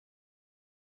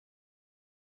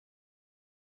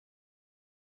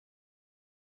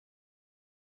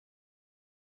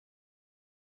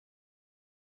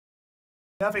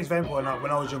Yeah, I think it's very important.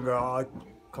 When I was younger, I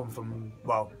come from,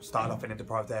 well, started off in a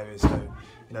deprived area, so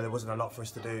you know there wasn't a lot for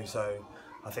us to do. So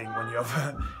I think when you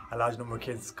have a large number of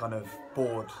kids kind of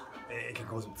bored, it can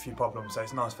cause a few problems. So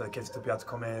it's nice for the kids to be able to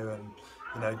come here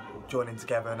and join in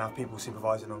together and have people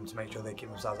supervising them to make sure they keep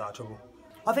themselves out of trouble.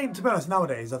 I think, to be honest,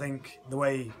 nowadays, I think the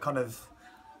way kind of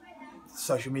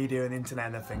social media and internet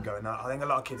and everything going, I think a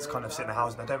lot of kids kind of sit in the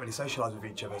house and they don't really socialise with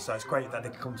each other. So it's great that they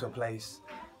can come to a place,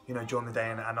 during the day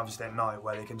and obviously at night,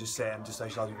 where they can just sit and just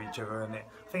socialise with each other. And I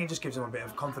think it just gives them a bit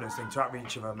of confidence to interact with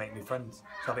each other and make new friends.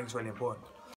 So I think it's really important.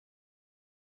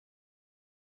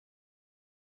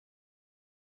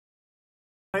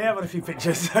 Yeah, I've got a few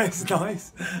pictures, so it's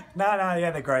nice.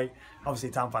 Yeah, they're great.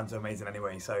 Obviously, town fans are amazing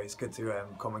anyway, so it's good to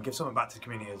come and give something back to the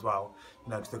community as well.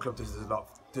 Because the club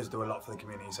does do a lot for the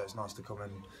community, so it's nice to come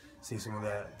and see some of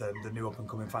the new up and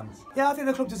coming fans. Yeah, I think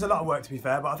the club does a lot of work, to be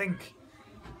fair, but I think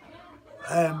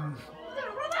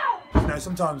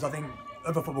sometimes I think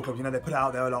other football clubs, they put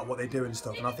out there a lot what they do and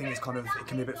stuff, and I think it's it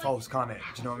can be a bit false, can't it?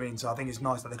 Do you know what I mean? So I think it's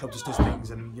nice that the club just does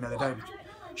things, and they don't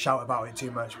shout about it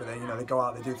too much, but they go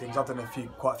out, they do things. I've done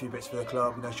quite a few bits for the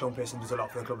club. Sean Pearson does a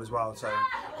lot for the club as well, so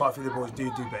quite a few of the boys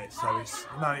do bits. So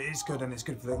it's good, and it's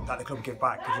good that the club give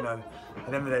back, because at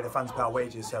the end of the day the fans pay our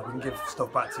wages, so we can give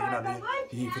stuff back to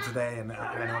the youth of today and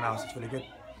anyone else. It's really good.